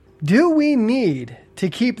Do we need to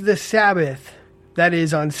keep the Sabbath, that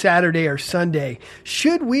is on Saturday or Sunday?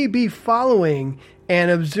 Should we be following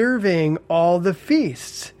and observing all the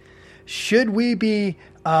feasts? Should we be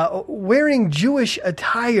wearing Jewish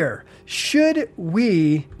attire? Should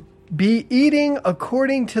we be eating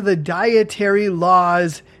according to the dietary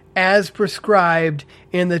laws as prescribed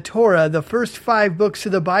in the Torah, the first 5 books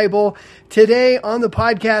of the Bible? Today on the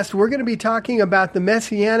podcast, we're going to be talking about the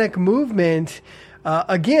Messianic movement.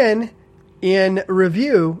 Again, in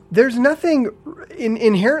review, there's nothing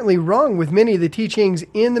inherently wrong with many of the teachings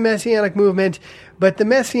in the Messianic movement, but the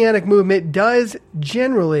Messianic movement does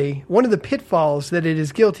generally, one of the pitfalls that it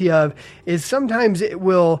is guilty of is sometimes it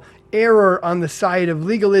will err on the side of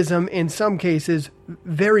legalism, in some cases,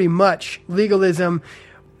 very much legalism.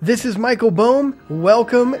 This is Michael Bohm.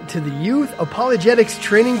 Welcome to the Youth Apologetics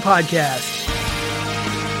Training Podcast.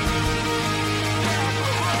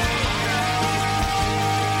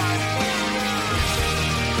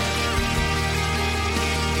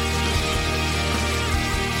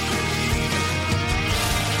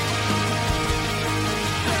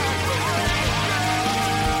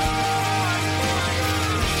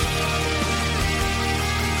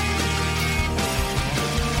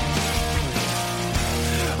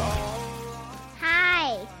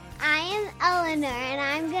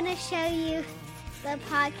 Show you the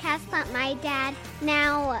podcast that my dad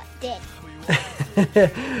now did.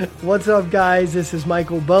 What's up, guys? This is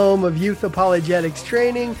Michael Bohm of Youth Apologetics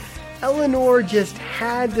Training. Eleanor just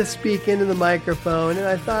had to speak into the microphone, and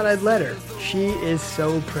I thought I'd let her. She is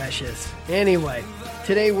so precious. Anyway,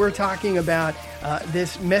 today we're talking about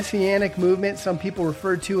this Messianic movement. Some people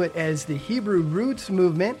refer to it as the Hebrew Roots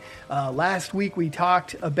movement. Last week we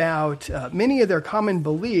talked about many of their common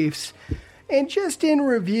beliefs. And just in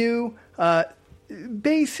review,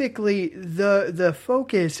 basically the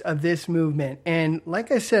focus of this movement, and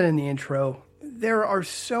like I said in the intro, there are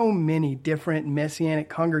so many different Messianic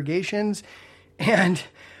congregations, and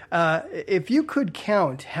if you could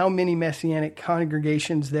count how many Messianic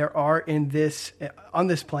congregations there are in this on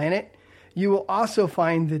this planet, you will also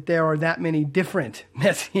find that there are that many different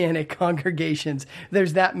Messianic congregations.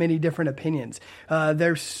 There's that many different opinions.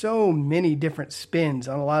 There's so many different spins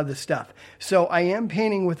on a lot of this stuff. So I am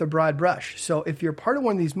painting with a broad brush. So if you're part of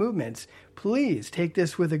one of these movements, please take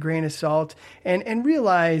this with a grain of salt and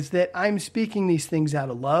realize that I'm speaking these things out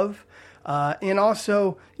of love. And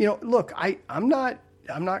also, look, I'm not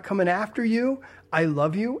coming after you. I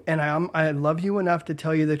love you, and I love you enough to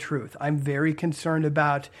tell you the truth. I'm very concerned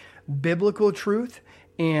about biblical truth,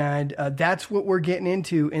 and that's what we're getting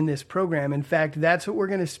into in this program. In fact, that's what we're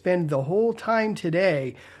going to spend the whole time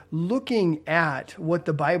today looking at what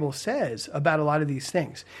the Bible says about a lot of these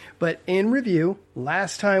things. But in review,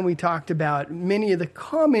 last time we talked about many of the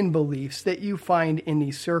common beliefs that you find in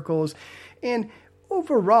these circles, and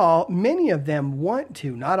overall, many of them want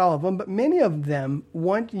to, not all of them, but many of them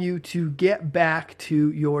want you to get back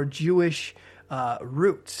to your Jewish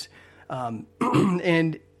roots.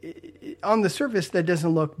 And on the surface, that doesn't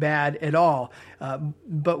look bad at all.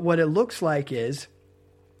 But what it looks like is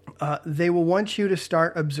they will want you to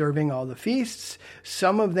start observing all the feasts.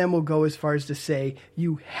 Some of them will go as far as to say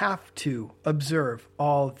you have to observe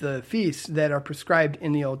all the feasts that are prescribed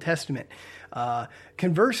in the Old Testament.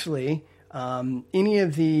 Conversely, any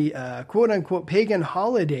of the quote-unquote pagan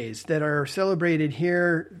holidays that are celebrated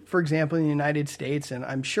here, for example, in the United States, and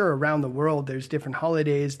I'm sure around the world, there's different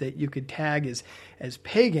holidays that you could tag as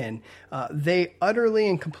pagan. They utterly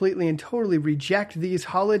and completely and totally reject these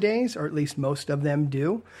holidays, or at least most of them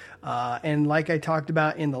do. And like I talked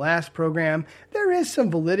about in the last program, there is some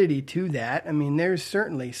validity to that. I mean, there's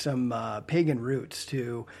certainly some pagan roots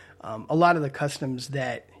to a lot of the customs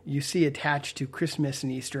that you see attached to Christmas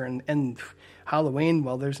and Easter and Halloween.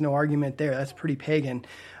 Well, there's no argument there. That's pretty pagan.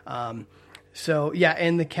 So yeah,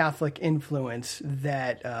 and the Catholic influence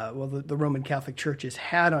that, the Roman Catholic Church has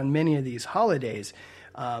had on many of these holidays.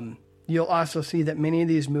 You'll also see that many of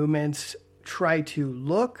these movements try to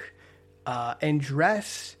look and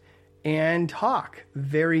dress and talk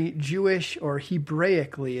very Jewish or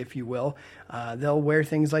Hebraically, if you will. They'll wear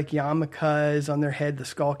things like yarmulkes on their head, the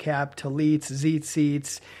skull cap, tallits,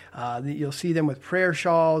 tzitzits. You'll see them with prayer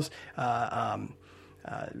shawls, blowing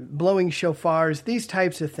shofars, these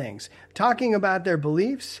types of things. Talking about their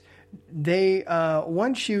beliefs, They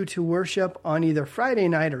want you to worship on either Friday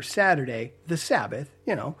night or Saturday, the Sabbath,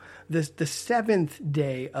 the seventh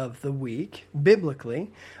day of the week,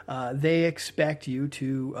 biblically. They expect you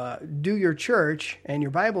to do your church and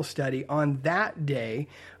your Bible study on that day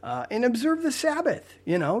and observe the Sabbath.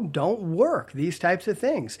 Don't work, these types of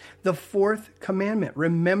things. The fourth commandment,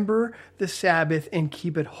 remember the Sabbath and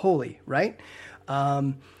keep it holy, right?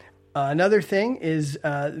 Another thing is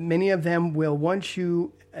many of them will want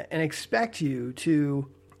you and expect you to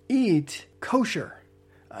eat kosher.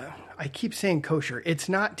 I keep saying kosher. It's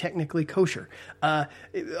not technically kosher.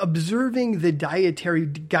 Observing the dietary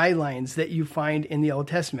guidelines that you find in the Old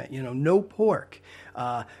Testament, no pork,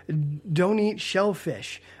 don't eat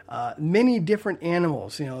shellfish, many different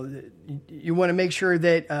animals. You want to make sure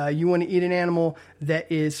that you want to eat an animal that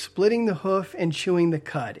is splitting the hoof and chewing the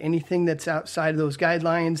cud. Anything that's outside of those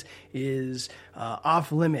guidelines is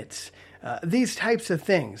off limits. These types of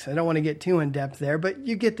things. I don't want to get too in depth there, but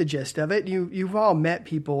you get the gist of it. You've all met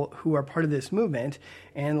people who are part of this movement.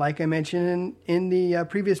 And like I mentioned in the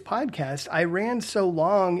previous podcast, I ran so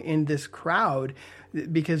long in this crowd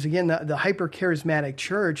because, again, the hyper-charismatic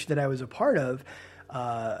church that I was a part of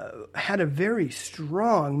had a very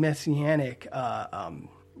strong messianic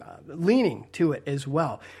leaning to it as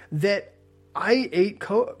well. That I ate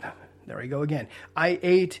there we go again. I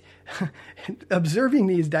ate observing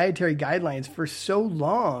these dietary guidelines for so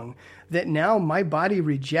long that now my body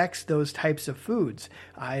rejects those types of foods.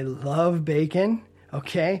 I love bacon.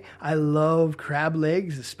 Okay. I love crab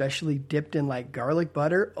legs, especially dipped in like garlic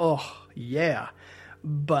butter. Oh, yeah.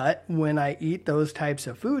 But when I eat those types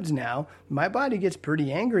of foods now, my body gets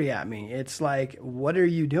pretty angry at me. It's like, what are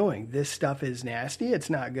you doing? This stuff is nasty. It's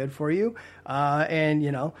not good for you.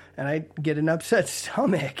 And I get an upset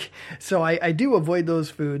stomach. So I do avoid those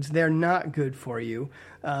foods. They're not good for you.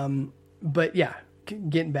 But yeah,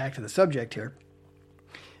 getting back to the subject here.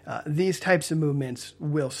 These types of movements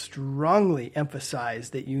will strongly emphasize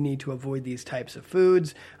that you need to avoid these types of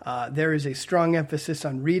foods. There is a strong emphasis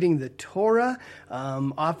on reading the Torah,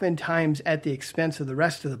 oftentimes at the expense of the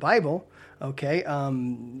rest of the Bible. Okay,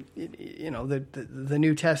 the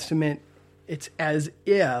New Testament. It's as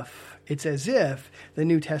if the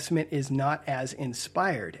New Testament is not as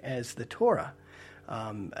inspired as the Torah.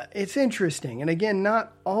 It's interesting. And again,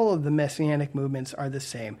 not all of the Messianic movements are the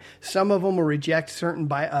same. Some of them will reject certain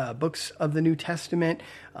books of the New Testament.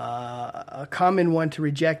 A common one to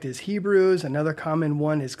reject is Hebrews. Another common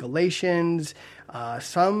one is Galatians.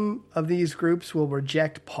 Some of these groups will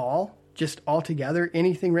reject Paul just altogether.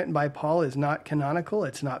 Anything written by Paul is not canonical.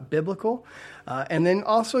 It's not biblical. And then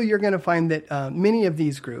also you're going to find that many of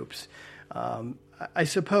these groups, I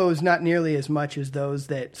suppose not nearly as much as those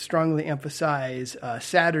that strongly emphasize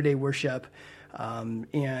Saturday worship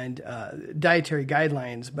and dietary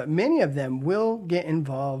guidelines, but many of them will get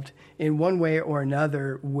involved in one way or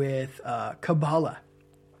another with Kabbalah,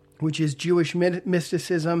 which is Jewish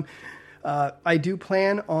mysticism. I do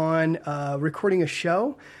plan on recording a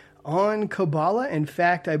show on Kabbalah. In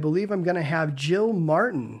fact, I believe I'm going to have Jill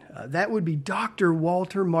Martin, that would be Dr.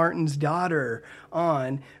 Walter Martin's daughter,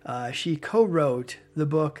 on. She co-wrote the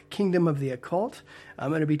book Kingdom of the Occult. I'm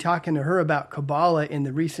going to be talking to her about Kabbalah in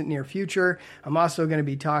the recent near future. I'm also going to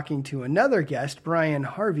be talking to another guest, Brian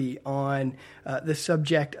Harvey, on the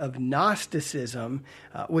subject of Gnosticism,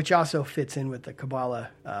 which also fits in with the Kabbalah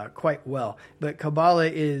quite well. But Kabbalah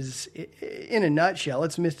is, in a nutshell,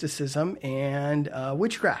 it's mysticism and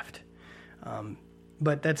witchcraft.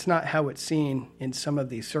 But that's not how it's seen in some of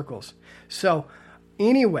these circles. So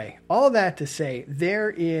anyway, all that to say, there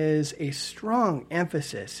is a strong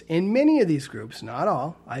emphasis in many of these groups, not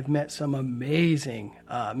all. I've met some amazing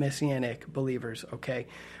Messianic believers, okay,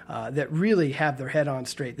 that really have their head on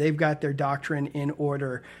straight. They've got their doctrine in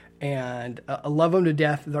order, and I love them to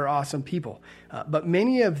death. They're awesome people. But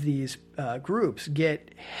many of these groups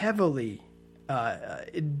get heavily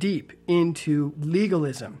deep into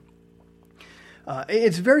legalism.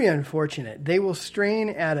 It's very unfortunate. They will strain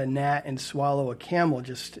at a gnat and swallow a camel,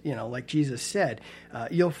 just, like Jesus said.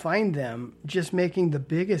 You'll find them just making the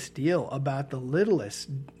biggest deal about the littlest,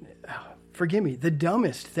 the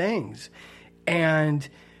dumbest things, and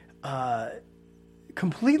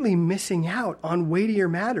completely missing out on weightier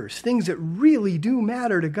matters, things that really do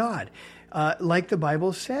matter to God. Like the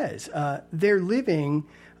Bible says, they're living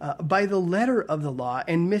by the letter of the law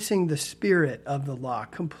and missing the spirit of the law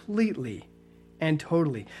completely and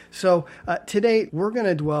totally. So today we're going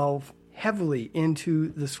to delve heavily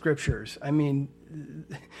into the scriptures. I mean,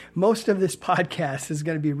 most of this podcast is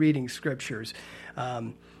going to be reading scriptures.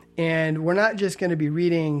 And we're not just going to be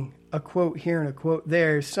reading a quote here and a quote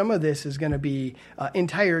there. Some of this is going to be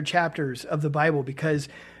entire chapters of the Bible, because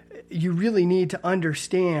you really need to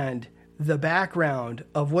understand the background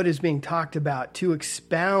of what is being talked about to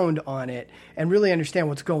expound on it and really understand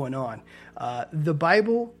what's going on. The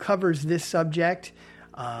Bible covers this subject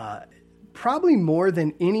probably more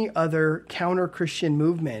than any other counter-Christian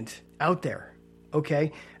movement out there,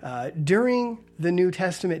 okay? During the New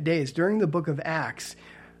Testament days, during the book of Acts,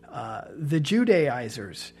 the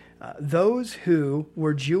Judaizers, those who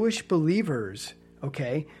were Jewish believers,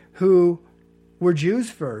 okay, who were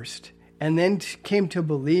Jews first and then came to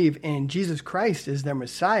believe in Jesus Christ as their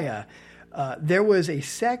Messiah, there was a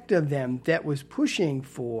sect of them that was pushing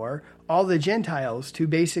for all the Gentiles to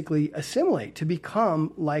basically assimilate, to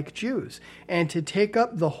become like Jews, and to take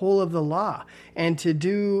up the whole of the law, and to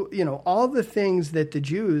do, all the things that the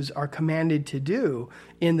Jews are commanded to do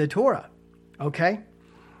in the Torah, okay?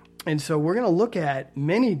 And so we're going to look at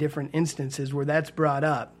many different instances where that's brought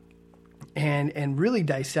up and really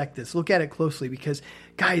dissect this. Look at it closely, because,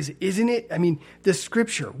 guys, isn't it? I mean, the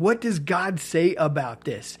scripture, what does God say about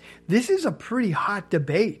this? This is a pretty hot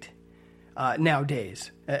debate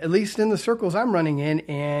nowadays, at least in the circles I'm running in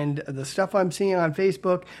and the stuff I'm seeing on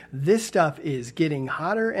Facebook. This stuff is getting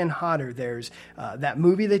hotter and hotter. There's that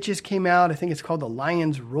movie that just came out. I think it's called The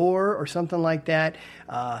Lion's Roar or something like that.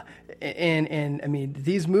 And I mean,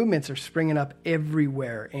 these movements are springing up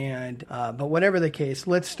everywhere. And but whatever the case,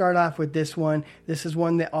 let's start off with this one. This is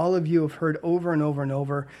one that all of you have heard over and over and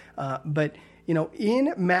over. But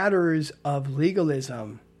in matters of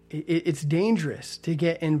legalism, it's dangerous to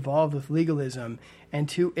get involved with legalism and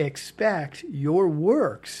to expect your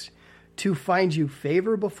works to find you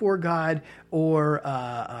favor before God, or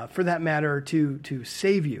for that matter, to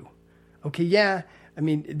save you. Okay, yeah, I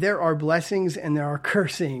mean, there are blessings and there are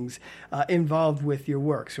cursings involved with your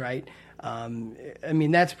works, right? I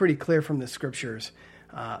mean, that's pretty clear from the scriptures.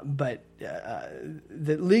 But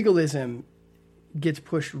the legalism gets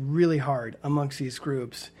pushed really hard amongst these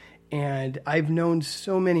groups. And I've known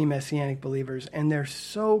so many Messianic believers, and they're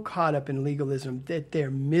so caught up in legalism that they're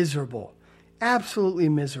miserable, absolutely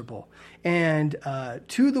miserable. And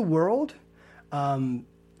to the world, from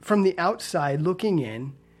the outside looking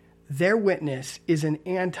in, their witness is an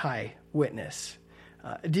anti-witness.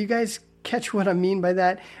 Do you guys catch what I mean by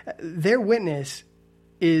that? Their witness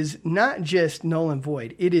is not just null and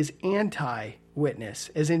void. It is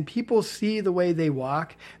anti-witness, as in people see the way they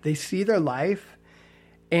walk, they see their life,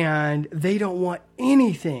 and they don't want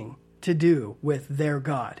anything to do with their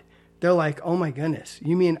God. They're like, oh my goodness,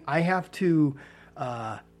 you mean I have to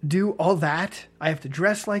do all that? I have to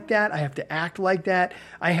dress like that? I have to act like that?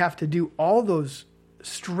 I have to do all those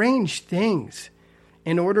strange things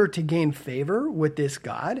in order to gain favor with this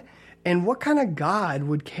God? And what kind of God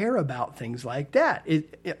would care about things like that?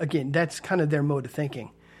 Again, that's kind of their mode of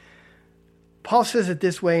thinking. Paul says it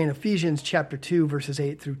this way in Ephesians chapter 2, verses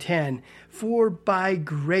 8 through 10, "For by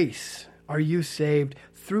grace are you saved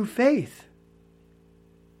through faith,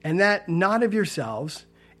 and that not of yourselves,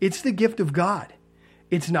 it's the gift of God.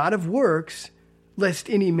 It's not of works,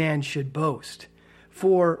 lest any man should boast.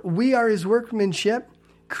 For we are his workmanship,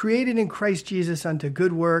 created in Christ Jesus unto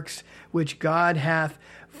good works, which God hath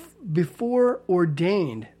before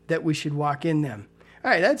ordained that we should walk in them." All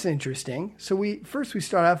right, that's interesting. So we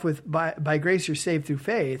start off with by grace you're saved through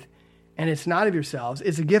faith, and it's not of yourselves.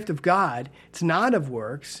 It's a gift of God. It's not of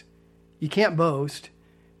works. You can't boast.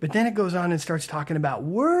 But then it goes on and starts talking about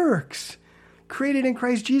works, created in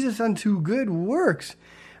Christ Jesus unto good works.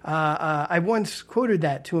 I once quoted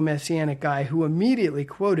that to a Messianic guy who immediately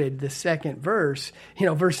quoted the second verse,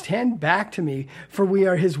 verse 10 back to me, "For we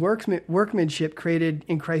are his workmanship created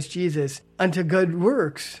in Christ Jesus unto good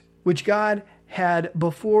works, which God had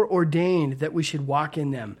before ordained that we should walk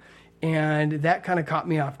in them." And that kind of caught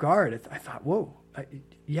me off guard. I thought, whoa,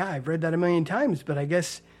 I've read that a million times, but I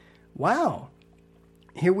guess, wow.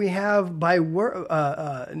 Here we have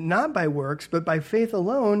not by works, but by faith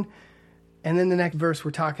alone. And then the next verse,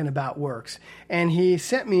 we're talking about works. And he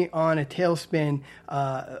sent me on a tailspin,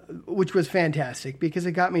 which was fantastic because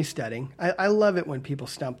it got me studying. I love it when people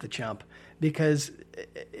stump the chump, because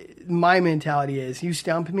my mentality is, you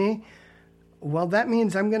stump me, well, that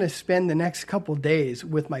means I'm going to spend the next couple days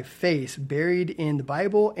with my face buried in the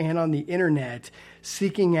Bible and on the internet,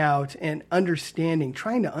 seeking out and understanding,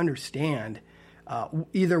 trying to understand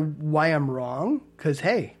either why I'm wrong, because,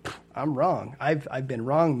 hey, I'm wrong. I've been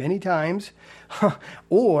wrong many times,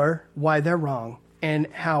 or why they're wrong and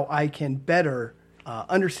how I can better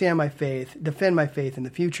understand my faith, defend my faith in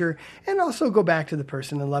the future, and also go back to the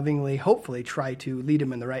person and lovingly, hopefully, try to lead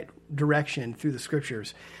them in the right direction through the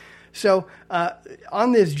scriptures. So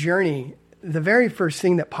on this journey, the very first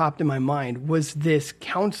thing that popped in my mind was this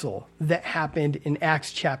council that happened in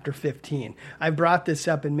Acts chapter 15. I brought this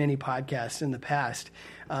up in many podcasts in the past,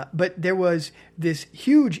 but there was this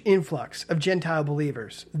huge influx of Gentile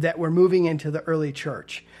believers that were moving into the early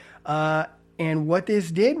church. And what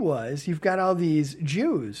this did was, you've got all these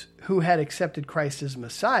Jews who had accepted Christ as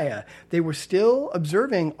Messiah. They were still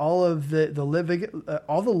observing all of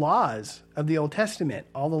all the laws of the Old Testament,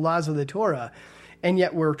 all the laws of the Torah, and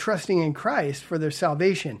yet were trusting in Christ for their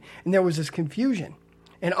salvation. And there was this confusion.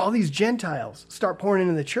 And all these Gentiles start pouring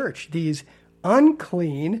into the church, these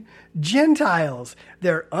unclean Gentiles.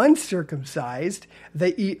 They're uncircumcised.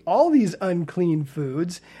 They eat all these unclean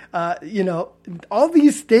foods, all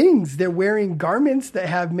these things. They're wearing garments that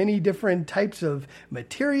have many different types of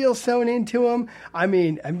material sewn into them. I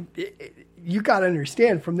mean, you got to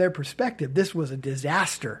understand from their perspective, this was a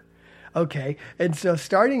disaster. Okay. And so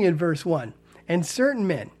starting in verse 1, and certain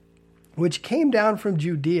men, which came down from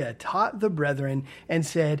Judea, taught the brethren and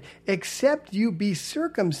said, except you be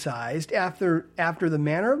circumcised after the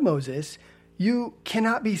manner of Moses, you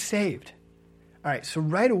cannot be saved. All right, so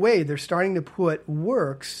right away, they're starting to put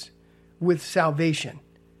works with salvation.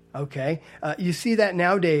 Okay, you see that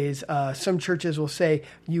nowadays, some churches will say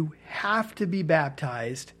you have to be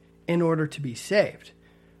baptized in order to be saved.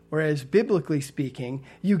 Whereas biblically speaking,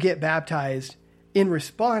 you get baptized in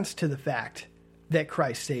response to the fact that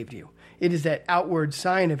Christ saved you. It is that outward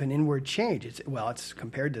sign of an inward change. It's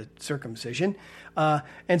compared to circumcision.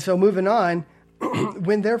 And so moving on,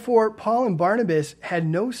 when therefore Paul and Barnabas had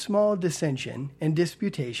no small dissension and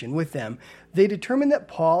disputation with them, they determined that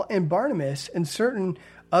Paul and Barnabas and certain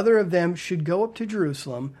other of them should go up to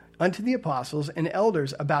Jerusalem unto the apostles and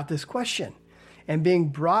elders about this question. And being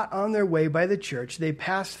brought on their way by the church, they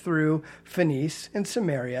passed through Phoenice and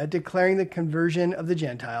Samaria, declaring the conversion of the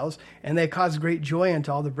Gentiles, and they caused great joy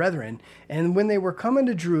unto all the brethren. And when they were come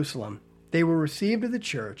unto Jerusalem, they were received of the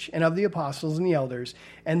church and of the apostles and the elders,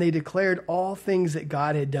 and they declared all things that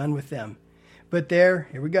God had done with them. But there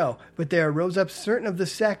arose up certain of the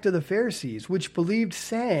sect of the Pharisees, which believed,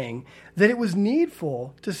 saying that it was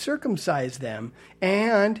needful to circumcise them,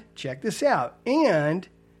 and, check this out, and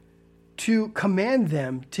to command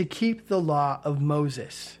them to keep the law of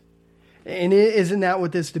Moses. And isn't that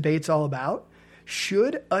what this debate's all about?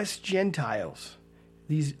 Should us Gentiles,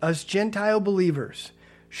 us Gentile believers,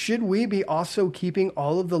 should we be also keeping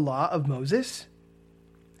all of the law of Moses?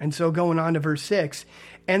 And so going on to verse 6,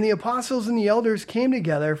 and the apostles and the elders came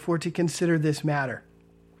together for to consider this matter.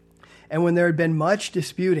 And when there had been much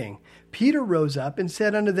disputing, Peter rose up and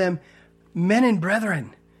said unto them, Men and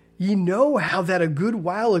brethren, ye know how that a good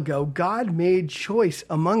while ago God made choice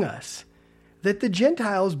among us, that the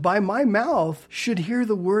Gentiles by my mouth should hear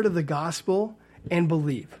the word of the gospel and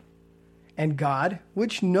believe. And God,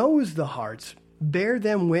 which knows the hearts, bear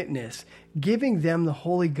them witness, giving them the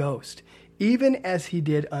Holy Ghost, even as he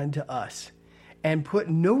did unto us, and put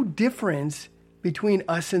no difference between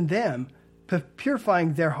us and them,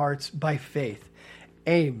 purifying their hearts by faith.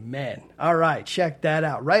 Amen. All right, check that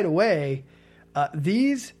out. Right away,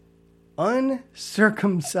 these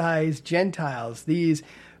uncircumcised Gentiles, these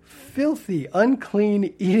filthy,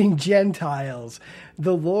 unclean eating Gentiles,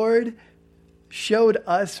 the Lord showed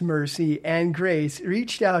us mercy and grace,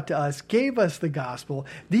 reached out to us, gave us the gospel.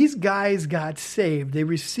 These guys got saved. They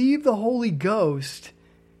received the Holy Ghost.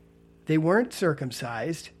 They weren't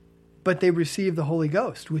circumcised, but they received the Holy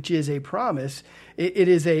Ghost, which is a promise. It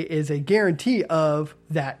is a guarantee of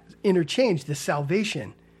that interchange, the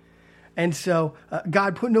salvation. And so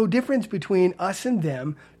God put no difference between us and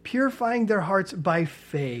them, purifying their hearts by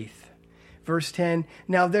faith. Verse 10,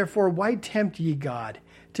 Now therefore, why tempt ye God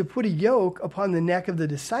to put a yoke upon the neck of the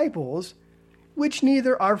disciples, which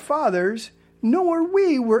neither our fathers nor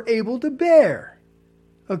we were able to bear?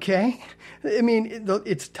 Okay? I mean,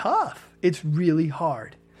 it's tough. It's really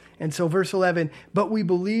hard. And so verse 11, But we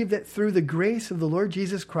believe that through the grace of the Lord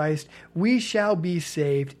Jesus Christ, we shall be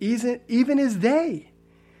saved, even as they.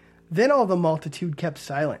 Then all the multitude kept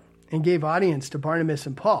silent and gave audience to Barnabas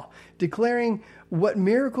and Paul, declaring what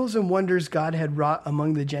miracles and wonders God had wrought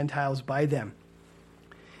among the Gentiles by them.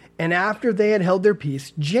 And after they had held their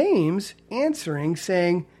peace, James answered,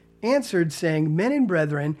 saying, Men and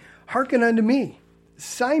brethren, hearken unto me.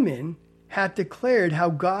 Simon hath declared how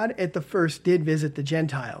God at the first did visit the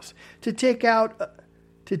Gentiles, to take out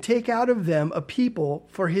of them a people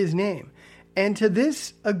for his name. And to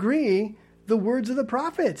this agree the words of the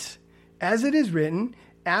prophets. As it is written,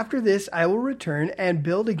 After this I will return and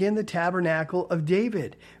build again the tabernacle of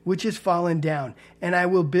David, which is fallen down, and I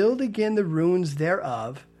will build again the ruins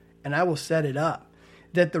thereof, and I will set it up,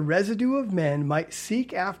 that the residue of men might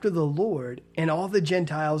seek after the Lord and all the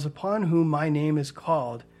Gentiles upon whom my name is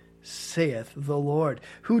called, saith the Lord,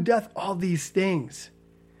 who doth all these things.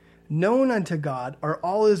 Known unto God are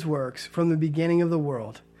all his works from the beginning of the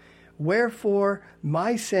world. Wherefore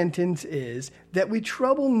my sentence is that we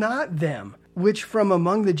trouble not them which from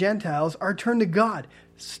among the Gentiles are turned to God.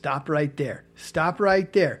 Stop right there. Stop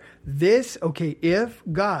right there. If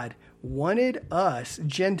God wanted us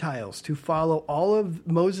Gentiles to follow all of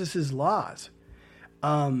Moses' laws,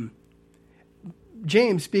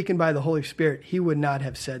 James, speaking by the Holy Spirit, he would not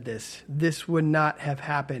have said this. This would not have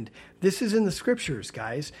happened. This is in the scriptures,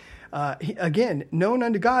 guys. Again, known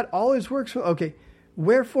unto God all his works. Okay.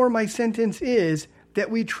 Wherefore my sentence is that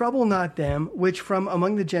we trouble not them which from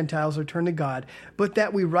among the Gentiles are turned to God, but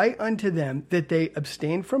that we write unto them that they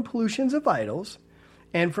abstain from pollutions of idols,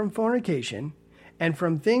 and from fornication, and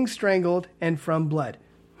from things strangled, and from blood.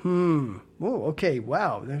 Okay,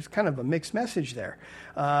 wow, there's kind of a mixed message there.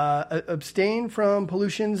 Abstain from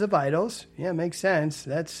pollutions of idols. Yeah, makes sense.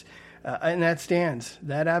 And that stands.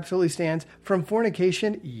 That absolutely stands. From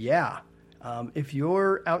fornication, yeah. If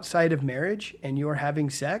you're outside of marriage and you're having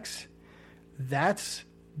sex, that's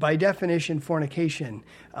by definition fornication,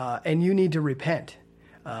 and you need to repent.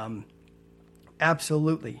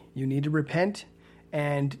 Absolutely. You need to repent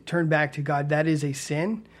and turn back to God. That is a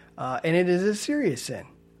sin, and it is a serious sin.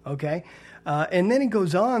 Okay? And then it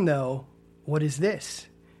goes on, though. What is this?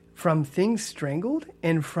 From things strangled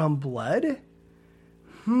and from blood?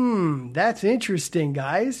 That's interesting,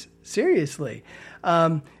 guys. Seriously.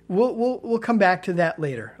 We'll come back to that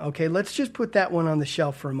later. Okay, let's just put that one on the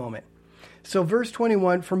shelf for a moment. So verse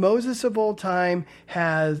 21, for Moses of old time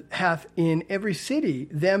hath in every city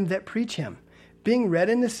them that preach him, being read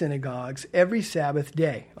in the synagogues every Sabbath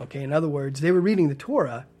day. Okay, in other words, they were reading the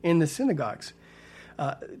Torah in the synagogues.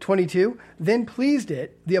 22, then pleased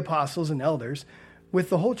it the apostles and elders with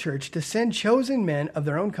the whole church to send chosen men of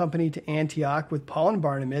their own company to Antioch with Paul and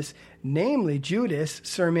Barnabas, namely Judas,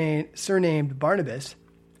 surnamed Barnabas,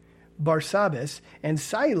 Barsabbas, and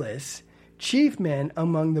Silas, chief men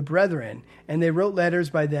among the brethren, and they wrote letters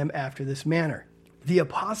by them after this manner. The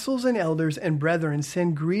apostles and elders and brethren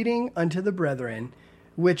send greeting unto the brethren,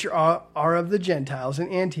 which are of the Gentiles in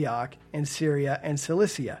Antioch and Syria and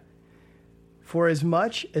Cilicia. For as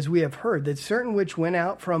much as we have heard that certain which went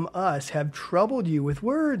out from us have troubled you with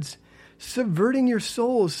words, subverting your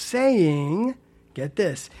souls, saying, get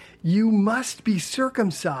this, you must be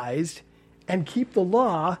circumcised and keep the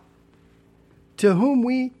law, to whom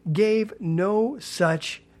we gave no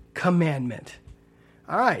such commandment.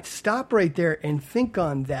 All right, stop right there and think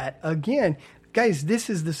on that. Again, guys, this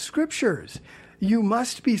is the scriptures. You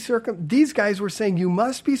must be These guys were saying you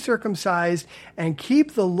must be circumcised and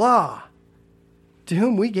keep the law, to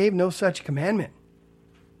whom we gave no such commandment.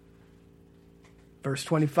 Verse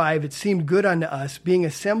 25, it seemed good unto us, being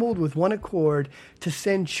assembled with one accord, to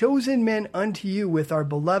send chosen men unto you with our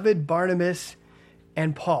beloved Barnabas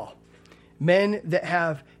and Paul, men that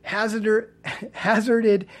have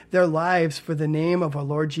hazarded their lives for the name of our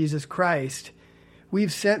Lord Jesus Christ.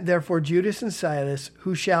 We've sent therefore Judas and Silas,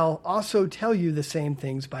 who shall also tell you the same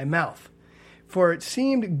things by mouth. For it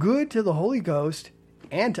seemed good to the Holy Ghost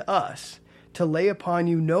and to us to lay upon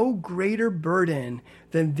you no greater burden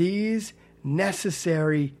than these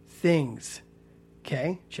necessary things.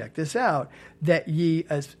 Okay, check this out. That ye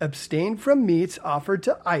abstain from meats offered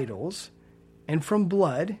to idols, and from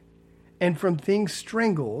blood, and from things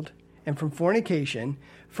strangled, and from fornication,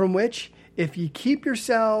 from which, if ye keep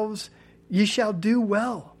yourselves, ye shall do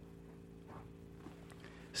well.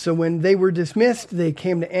 So when they were dismissed, they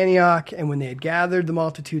came to Antioch, and when they had gathered the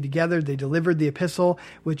multitude together, they delivered the epistle,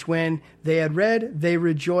 which when they had read, they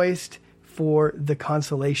rejoiced for the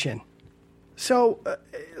consolation. So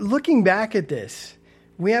looking back at this,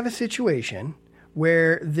 we have a situation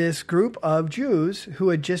where this group of Jews who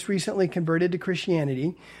had just recently converted to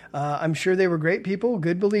Christianity, I'm sure they were great people,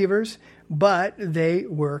 good believers, but they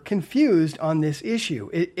were confused on this issue.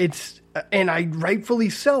 And rightfully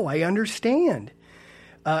so, I understand.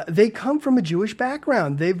 They come from a Jewish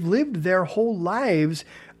background. They've lived their whole lives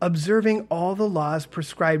observing all the laws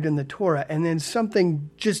prescribed in the Torah. And then something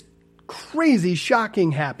just crazy,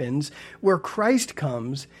 shocking happens where Christ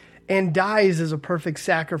comes and dies as a perfect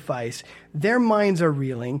sacrifice. Their minds are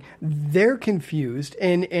reeling. They're confused.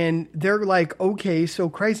 And they're like, okay, so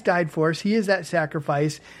Christ died for us. He is that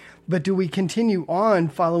sacrifice. But do we continue on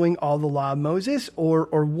following all the law of Moses or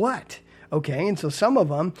what? Okay, and so some of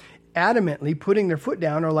them adamantly putting their foot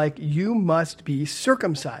down are like, you must be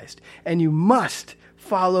circumcised and you must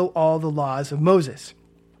follow all the laws of Moses.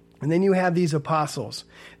 And then you have these apostles,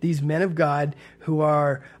 these men of God who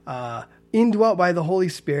are indwelt by the Holy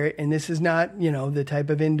Spirit. And this is not, the type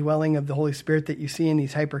of indwelling of the Holy Spirit that you see in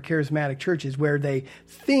these hyper-charismatic churches where they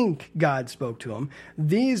think God spoke to them.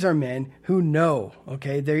 These are men who know,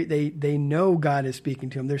 okay? They know God is speaking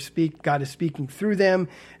to them. God is speaking through them.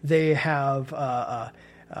 They have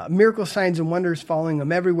miracle signs and wonders following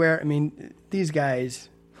them everywhere. I mean, these guys,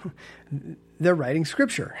 they're writing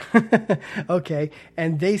scripture, okay?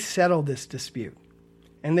 And they settle this dispute.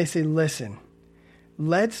 And they say, listen,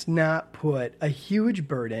 let's not put a huge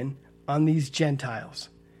burden on these Gentiles,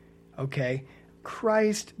 okay?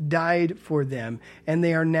 Christ died for them, and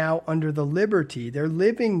they are now under the liberty. They're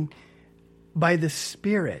living by the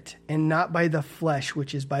Spirit and not by the flesh,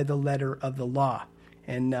 which is by the letter of the law.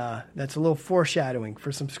 And that's a little foreshadowing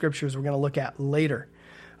for some scriptures we're going to look at later,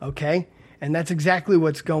 okay? And that's exactly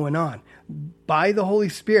what's going on. By the Holy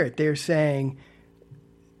Spirit, they're saying,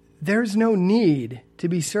 there's no need to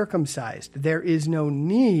be circumcised. There is no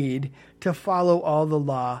need to follow all the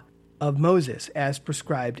law of Moses as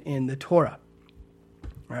prescribed in the Torah.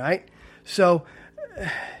 All right? So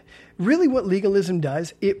really what legalism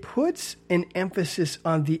does, it puts an emphasis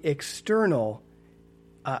on the external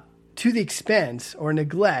to the expense or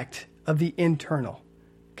neglect of the internal.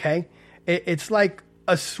 Okay? It's like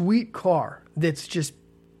a sweet car that's just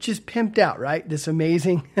pimped out, right? This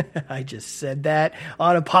amazing, I just said that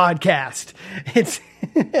on a podcast. It's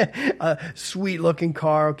a sweet looking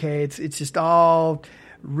car. Okay. It's just all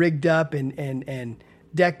rigged up and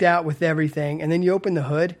decked out with everything. And then you open the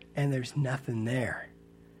hood and there's nothing there.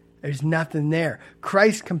 There's nothing there.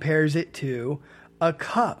 Christ compares it to a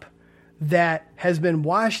cup that has been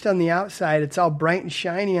washed on the outside. It's all bright and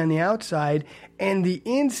shiny on the outside, and the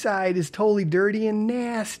inside is totally dirty and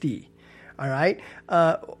nasty. All right.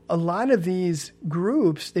 A lot of these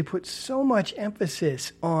groups, they put so much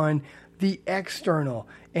emphasis on the external,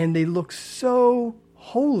 and they look so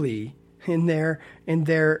holy in their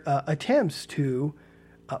attempts to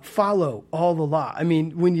follow all the law. I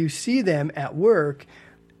mean, when you see them at work,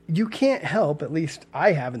 you can't help, at least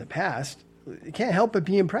I have in the past, you can't help but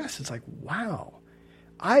be impressed. It's like, wow,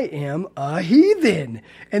 I am a heathen,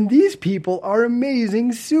 and these people are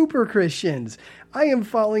amazing super Christians. I am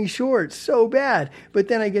falling short so bad. But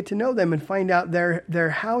then I get to know them and find out their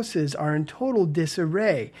houses are in total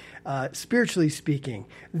disarray, spiritually speaking.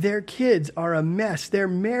 Their kids are a mess. Their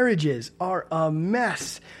marriages are a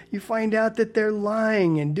mess. You find out that they're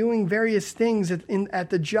lying and doing various things at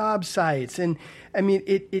the job sites. And I mean,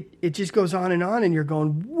 it just goes on, and you're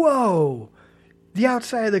going, whoa, the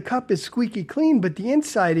outside of the cup is squeaky clean, but the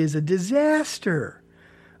inside is a disaster.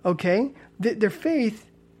 Okay? Their faith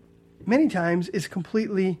many times is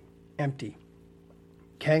completely empty.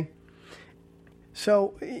 Okay?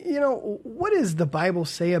 So, what does the Bible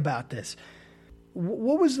say about this?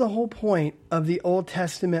 What was the whole point of the Old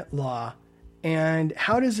Testament law, and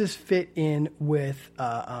how does this fit in with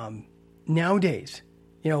nowadays,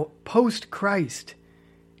 post-Christ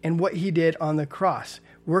and what he did on the cross?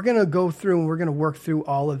 We're going to go through and we're going to work through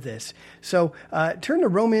all of this. So turn to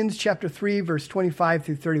Romans chapter 3, verse 25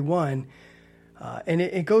 through 31. And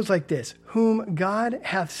it goes like this: whom God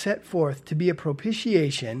hath set forth to be a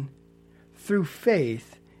propitiation through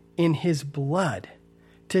faith in his blood,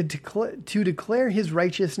 to declare his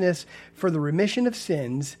righteousness for the remission of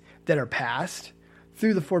sins that are past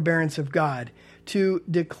through the forbearance of God, to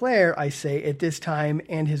declare, I say, at this time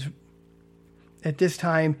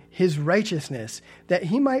his righteousness, that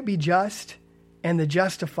he might be just and the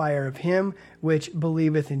justifier of him which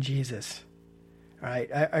believeth in Jesus. All right.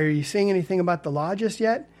 Are you saying anything about the law just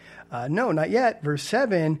yet? No, not yet. Verse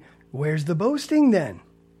 7, where's the boasting then?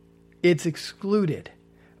 It's excluded.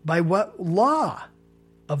 By what law?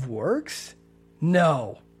 Of works?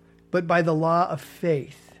 No, but by the law of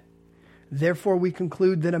faith. Therefore we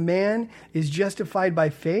conclude that a man is justified by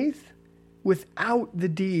faith without the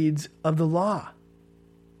deeds of the law.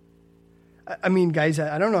 I mean, guys,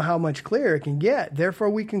 I don't know how much clearer it can get. Therefore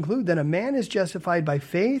we conclude that a man is justified by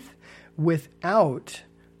faith without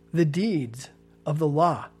the deeds of the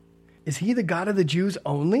law. Is he the God of the Jews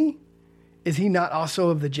only? Is he not also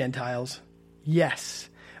of the Gentiles? Yes,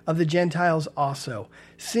 of the Gentiles also,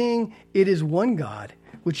 seeing it is one God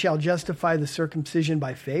which shall justify the circumcision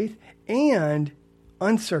by faith and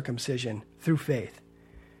uncircumcision through faith.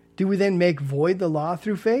 Do we then make void the law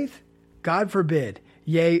through faith? God forbid.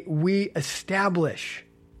 Yea, we establish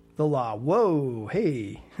the law. Whoa,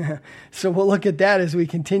 hey. So we'll look at that as we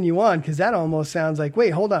continue on, because that almost sounds like, wait,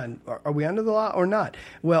 hold on. Are we under the law or not?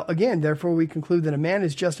 Well, again, therefore we conclude that a man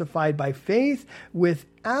is justified by faith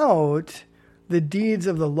without the deeds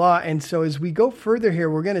of the law. And so as we go further here,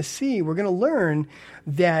 we're going to learn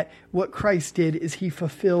that what Christ did is he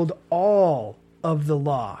fulfilled all of the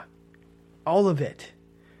law, all of it.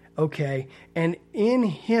 Okay. And in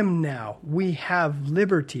him now we have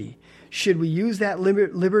liberty. Should we use that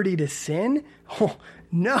liberty to sin? Oh,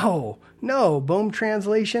 no. Bohm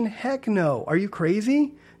translation, heck no. Are you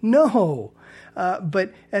crazy? No.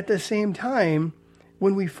 But at the same time,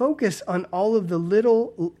 when we focus on all of the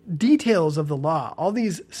little details of the law, all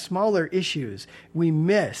these smaller issues, we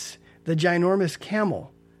miss the ginormous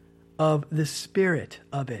camel of the spirit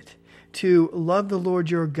of it. To love the Lord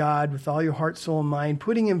your God with all your heart, soul, and mind,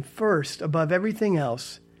 putting him first above everything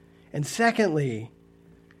else. And secondly,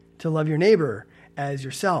 to love your neighbor as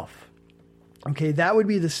yourself. Okay, that would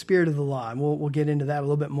be the spirit of the law, and we'll get into that a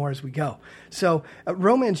little bit more as we go. So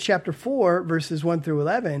Romans chapter 4, verses 1 through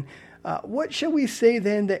 11, what shall we say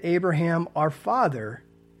then that Abraham, our father,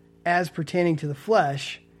 as pertaining to the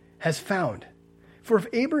flesh, has found? For if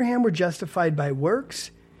Abraham were justified by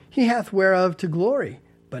works, he hath whereof to glory,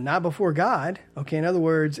 but not before God. Okay, in other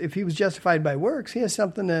words, if he was justified by works, he has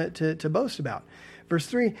something to boast about. Verse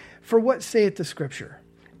 3, for what saith the Scripture?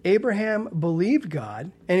 Abraham believed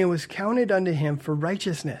God, and it was counted unto him for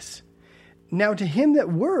righteousness. Now to him that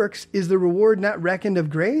works is the reward not reckoned of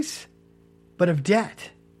grace, but of debt.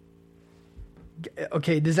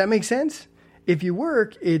 Okay, does that make sense? If you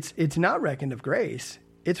work, it's not reckoned of grace.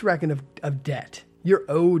 It's reckoned of debt. You're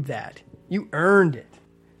owed that. You earned it.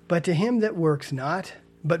 But to him that works not,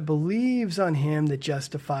 but believes on him that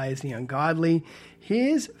justifies the ungodly,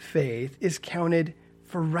 his faith is counted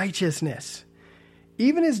for righteousness.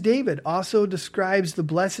 Even as David also describes the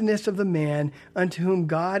blessedness of the man unto whom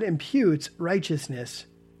God imputes righteousness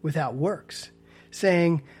without works,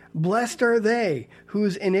 saying, blessed are they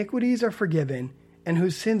whose iniquities are forgiven and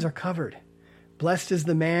whose sins are covered. Blessed is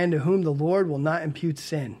the man to whom the Lord will not impute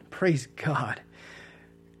sin. Praise God.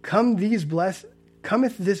 Cometh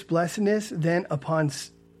this blessedness then upon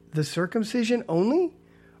the circumcision only,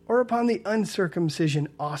 or upon the uncircumcision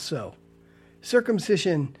also?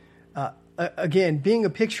 Circumcision, again, being a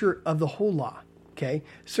picture of the whole law, okay?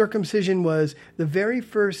 Circumcision was the very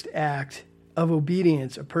first act of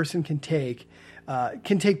obedience a person can take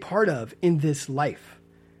part of in this life.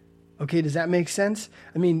 Okay, does that make sense?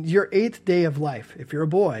 I mean, your 8th day of life, if you're a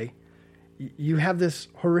boy, you have this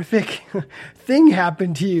horrific thing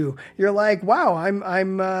happen to you. You're like, wow,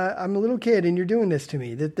 I'm a little kid and you're doing this to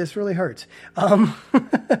me. This really hurts.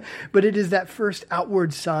 But it is that first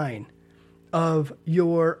outward sign of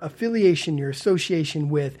your affiliation, your association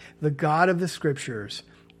with the God of the Scriptures,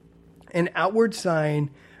 an outward sign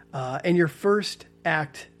and your first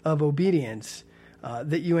act of obedience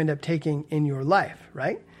that you end up taking in your life,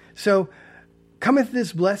 right? So, cometh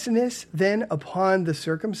this blessedness then upon the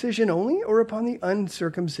circumcision only, or upon the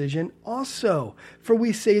uncircumcision also? For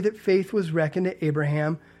we say that faith was reckoned to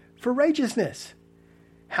Abraham for righteousness.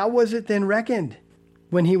 How was it then reckoned?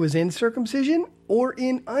 When he was in circumcision or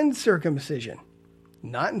in uncircumcision?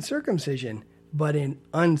 Not in circumcision, but in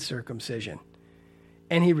uncircumcision.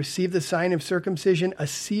 And he received the sign of circumcision, a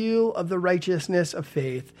seal of the righteousness of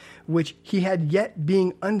faith, which he had yet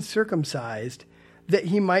being uncircumcised, that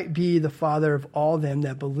he might be the father of all them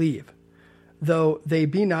that believe, though they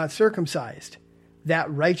be not circumcised, that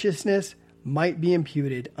righteousness might be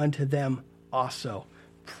imputed unto them also.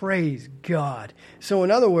 Praise God. So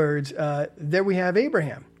in other words, there we have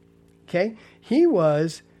Abraham. Okay? He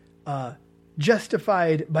was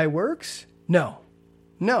justified by works? No.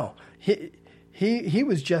 He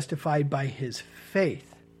was justified by his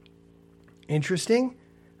faith. Interesting,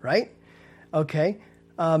 right? Okay.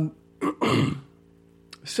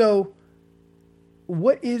 So,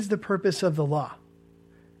 what is the purpose of the law?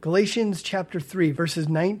 Galatians chapter 3, verses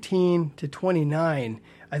 19 to 29,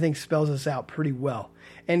 I think spells this out pretty well.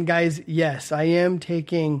 And guys, yes, I am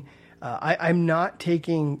taking, I'm not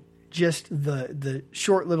taking just the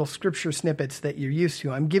short little scripture snippets that you're used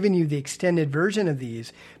to. I'm giving you the extended version of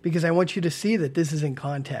these because I want you to see that this is in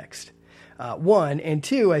context. One, and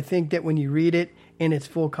two, I think that when you read it in its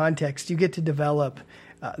full context, you get to develop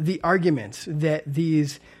the arguments that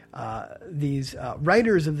these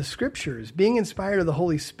writers of the Scriptures, being inspired of the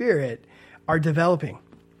Holy Spirit, are developing.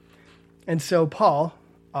 And so Paul,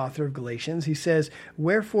 author of Galatians, he says,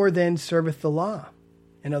 wherefore then serveth the law?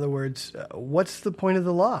 In other words, what's the point of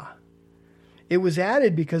the law? It was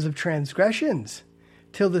added because of transgressions,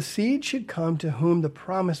 till the seed should come to whom the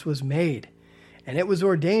promise was made. And it was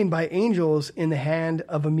ordained by angels in the hand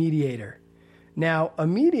of a mediator. Now, a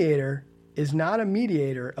mediator is not a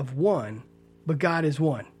mediator of one, but God is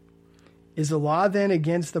one. Is the law then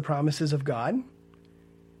against the promises of God?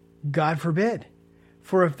 God forbid.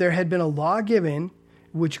 For if there had been a law given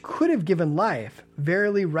which could have given life,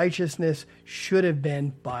 verily righteousness should have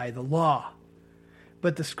been by the law.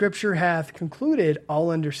 But the scripture hath concluded all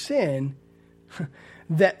under sin,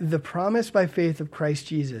 that the promise by faith of Christ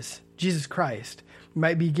Jesus Christ,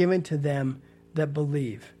 might be given to them that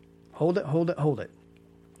believe. Hold it.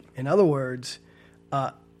 In other words,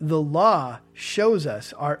 the law shows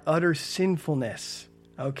us our utter sinfulness,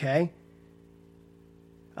 okay?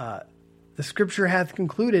 The scripture hath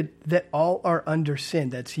concluded that all are under sin.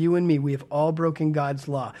 That's you and me. We have all broken God's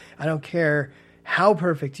law. I don't care how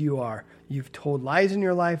perfect you are. You've told lies in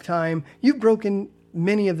your lifetime. You've broken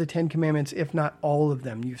many of the 10 Commandments, if not all of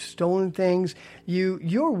them. You've stolen things.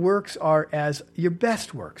 Your works are as, your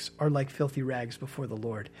best works are like filthy rags before the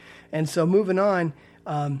Lord. And so moving on,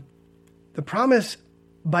 the promise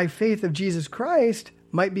by faith of Jesus Christ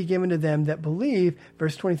might be given to them that believe.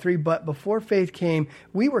 Verse 23, but before faith came,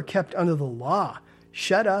 we were kept under the law,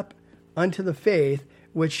 shut up unto the faith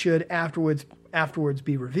which should afterwards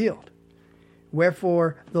be revealed.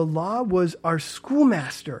 Wherefore the law was our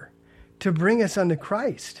schoolmaster to bring us unto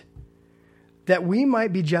Christ, that we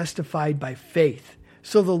might be justified by faith.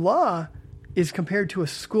 So the law is compared to a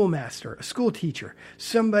schoolmaster, a school teacher,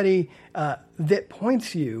 somebody that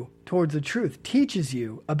points you towards the truth, teaches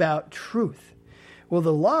you about truth. Well,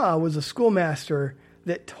 the law was a schoolmaster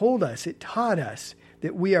that taught us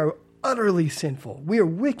that we are utterly sinful. We are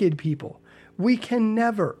wicked people. We can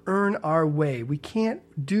never earn our way. We can't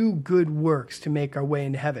do good works to make our way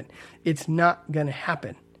into heaven. It's not going to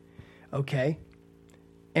happen. Okay?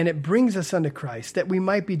 And it brings us unto Christ that we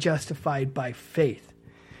might be justified by faith.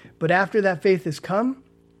 But after that faith has come,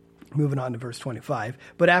 moving on to verse 25,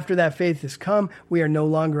 but after that faith has come, we are no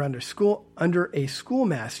longer under a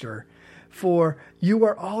schoolmaster, for you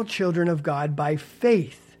are all children of God by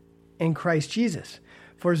faith in Christ Jesus.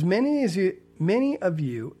 For as many of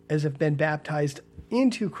you as have been baptized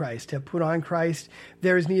into Christ have put on Christ.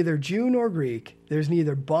 There is neither Jew nor Greek. There is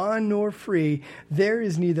neither bond nor free. There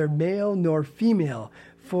is neither male nor female.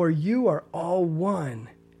 For you are all one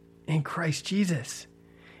in Christ Jesus.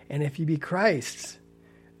 And if you be Christ's,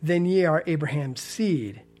 then ye are Abraham's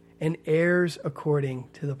seed and heirs according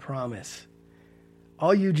to the promise.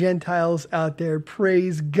 All you Gentiles out there,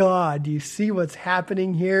 praise God. Do you see what's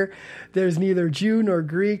happening here? There's neither Jew nor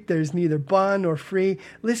Greek. There's neither bond nor free.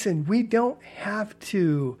 Listen, we don't have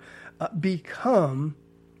to become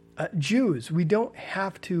Jews. We don't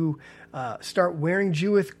have to start wearing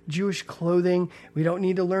Jewish clothing. We don't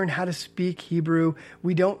need to learn how to speak Hebrew.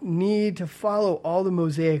 We don't need to follow all the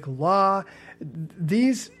Mosaic law.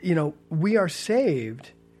 We are saved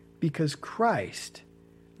because Christ,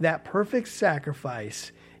 that perfect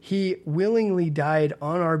sacrifice, he willingly died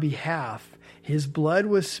on our behalf. His blood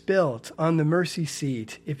was spilt on the mercy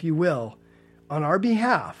seat, if you will, on our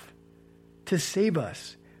behalf to save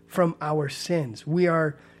us from our sins. We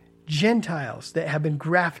are Gentiles that have been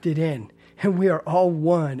grafted in, and we are all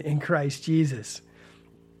one in Christ Jesus.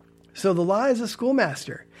 So the law is a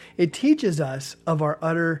schoolmaster. It teaches us of our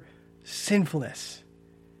utter sinfulness,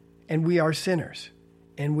 and we are sinners.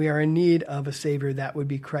 And we are in need of a Savior. That would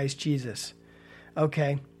be Christ Jesus.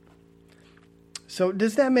 Okay. So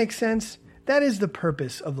does that make sense? That is the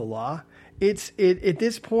purpose of the law. At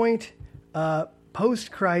this point,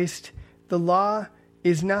 post-Christ, the law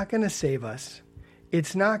is not going to save us.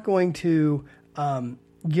 It's not going to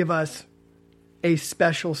give us a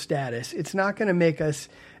special status. It's not going to make us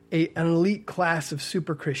an elite class of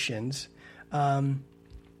super Christians.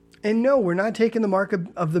 And no, we're not taking the mark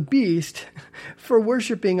of the beast for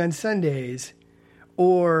worshiping on Sundays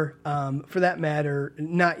or, for that matter,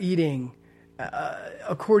 not eating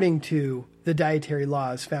according to the dietary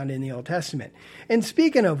laws found in the Old Testament. And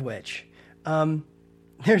speaking of which,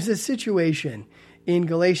 there's a situation in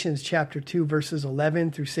Galatians chapter 2, verses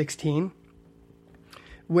 11 through 16,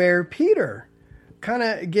 where Peter kind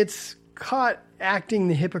of gets caught acting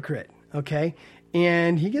the hypocrite, okay?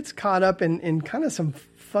 And he gets caught up in kind of some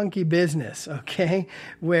funky business, okay?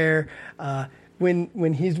 Where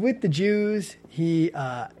when he's with the Jews, he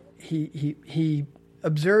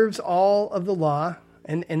observes all of the law,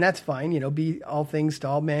 and that's fine, be all things to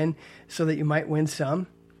all men, so that you might win some,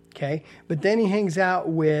 okay? But then he hangs out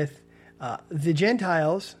with the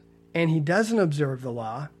Gentiles, and he doesn't observe the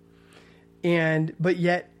law, but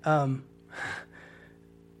yet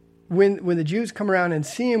when the Jews come around and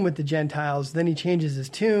see him with the Gentiles, then he changes his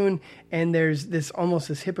tune, and there's this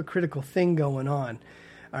hypocritical thing going on.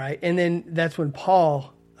 All right, and then that's when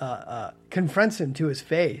Paul confronts him to his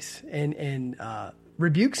face and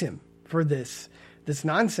rebukes him for this this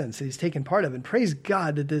nonsense that he's taken part of. And praise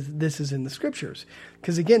God that this is in the scriptures.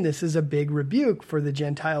 Because again, this is a big rebuke for the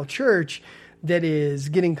Gentile church that is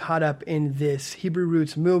getting caught up in this Hebrew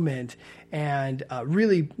roots movement and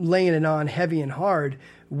really laying it on heavy and hard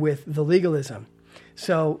with the legalism.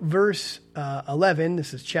 So verse 11,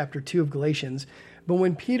 this is chapter 2 of Galatians. But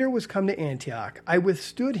when Peter was come to Antioch, I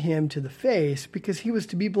withstood him to the face because he was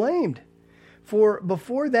to be blamed. For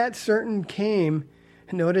before that certain came,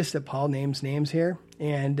 notice that Paul names names here,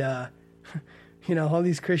 and all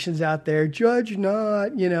these Christians out there, judge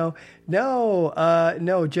not,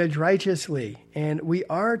 no, judge righteously. And we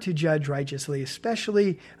are to judge righteously,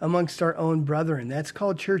 especially amongst our own brethren. That's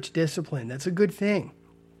called church discipline. That's a good thing.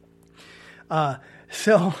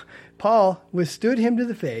 So Paul withstood him to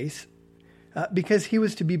the face because he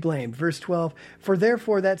was to be blamed. Verse 12, for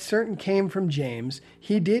therefore that certain came from James,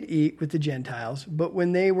 he did eat with the Gentiles, but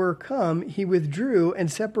when they were come, he withdrew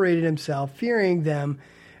and separated himself, fearing them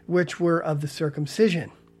which were of the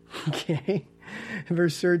circumcision. Okay.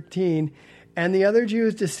 Verse 13, and the other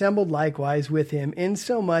Jews dissembled likewise with him,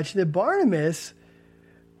 insomuch that Barnabas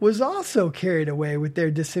was also carried away with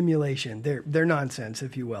their dissimulation, their nonsense,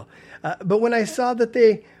 if you will. But when I saw that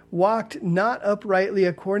they walked not uprightly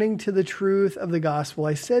according to the truth of the gospel,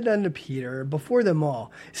 I said unto Peter before them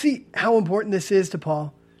all. See how important this is to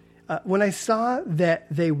Paul? When I saw that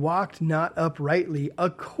they walked not uprightly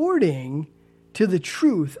according to the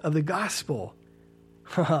truth of the gospel,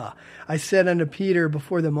 I said unto Peter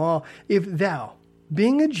before them all, if thou,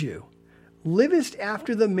 being a Jew, livest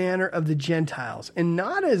after the manner of the Gentiles, and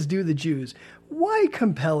not as do the Jews, why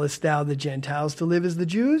compellest thou the Gentiles to live as the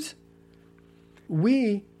Jews?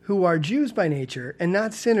 We who are Jews by nature, and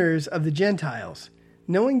not sinners of the Gentiles,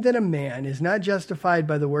 knowing that a man is not justified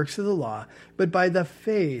by the works of the law, but by the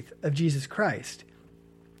faith of Jesus Christ.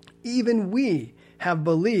 Even we have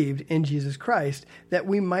believed in Jesus Christ, that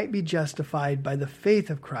we might be justified by the faith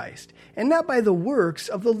of Christ, and not by the works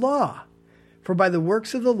of the law. For by the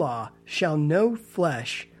works of the law shall no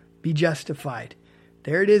flesh be justified.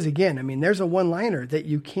 There it is again. I mean, there's a one-liner that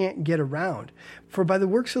you can't get around. For by the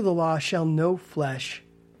works of the law shall no flesh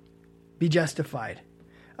be justified.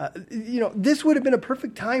 This would have been a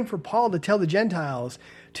perfect time for Paul to tell the Gentiles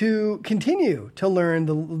to continue to learn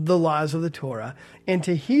the laws of the Torah and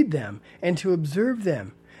to heed them and to observe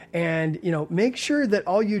them. And, make sure that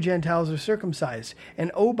all you Gentiles are circumcised.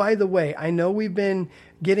 And oh, by the way, I know we've been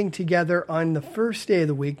getting together on the first day of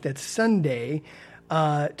the week, that's Sunday,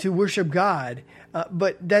 to worship God.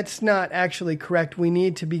 But that's not actually correct. We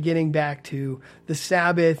need to be getting back to the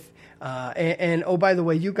Sabbath. And oh, by the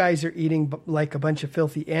way, you guys are eating like a bunch of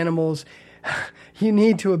filthy animals. You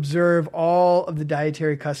need to observe all of the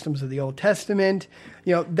dietary customs of the Old Testament.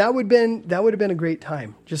 That would have been a great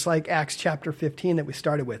time, just like Acts chapter 15 that we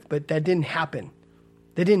started with. But that didn't happen.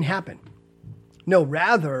 No,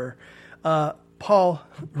 rather, Paul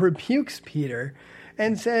rebukes Peter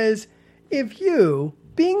and says, if you,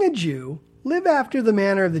 being a Jew, live after the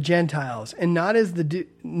manner of the Gentiles and not as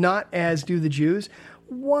do the Jews,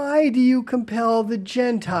 why do you compel the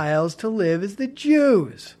Gentiles to live as the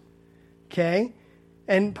Jews? Okay?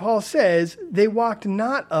 And Paul says, they walked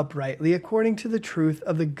not uprightly according to the truth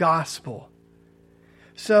of the gospel.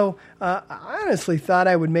 So I honestly thought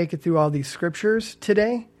I would make it through all these scriptures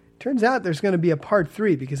today. Turns out there's going to be a part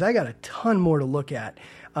 3 because I got a ton more to look at.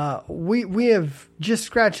 We have just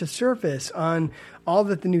scratched the surface on all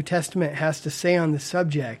that the New Testament has to say on the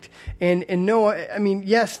subject. And no, I mean,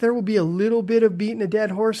 yes, there will be a little bit of beating a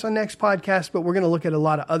dead horse on next podcast, but we're going to look at a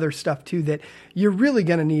lot of other stuff too that you're really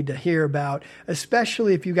going to need to hear about,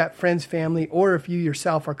 especially if you've got friends, family, or if you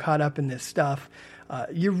yourself are caught up in this stuff.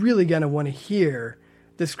 You're really going to want to hear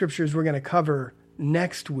the scriptures we're going to cover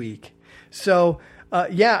next week. So,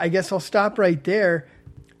 I guess I'll stop right there.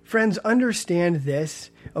 Friends, understand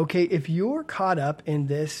this, okay? If you're caught up in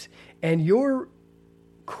this and you're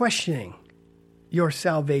questioning your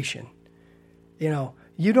salvation,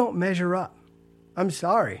 you don't measure up. I'm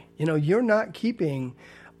sorry. You're not keeping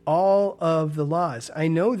all of the laws. I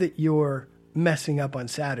know that you're messing up on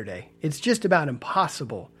Saturday. It's just about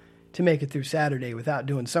impossible to make it through Saturday without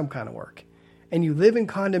doing some kind of work. And you live in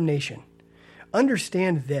condemnation.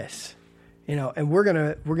 Understand this. And we're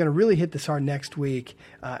gonna really hit this hard next week,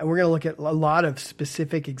 and we're gonna look at a lot of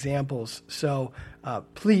specific examples. So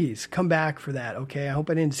please come back for that, okay? I hope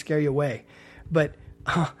I didn't scare you away. But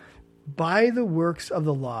by the works of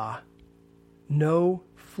the law, no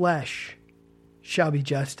flesh shall be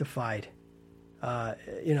justified.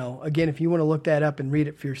 Again, if you want to look that up and read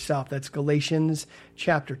it for yourself, that's Galatians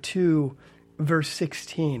chapter 2, verse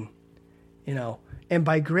 16. And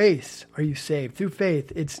by grace are you saved through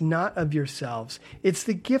faith. It's not of yourselves. It's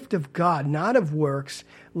the gift of God, not of works,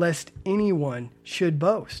 lest anyone should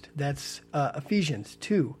boast. That's Ephesians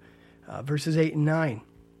 2, verses 8 and 9.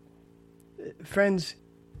 Friends,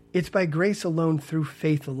 it's by grace alone, through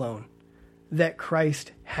faith alone, that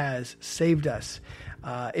Christ has saved us.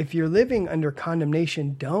 If you're living under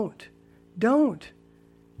condemnation, don't.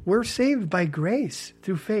 We're saved by grace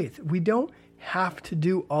through faith. We don't have to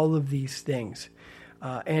do all of these things.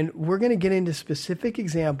 And we're going to get into specific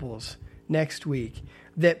examples next week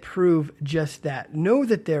that prove just that. Know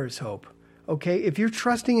that there is hope, okay? If you're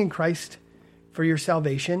trusting in Christ for your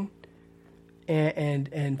salvation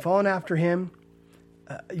and following after him,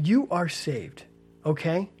 you are saved,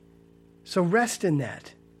 okay? So rest in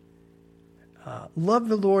that. Love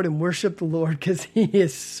the Lord and worship the Lord because he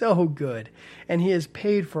is so good and he has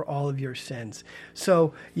paid for all of your sins.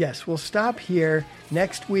 So yes, we'll stop here.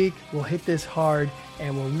 Next week, we'll hit this hard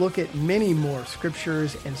and we'll look at many more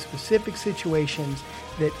scriptures and specific situations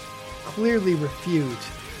that clearly refute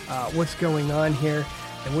what's going on here.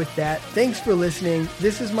 And with that, thanks for listening.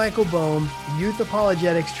 This is Michael Bohm, Youth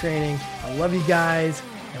Apologetics Training. I love you guys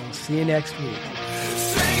and we'll see you next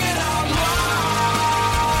week.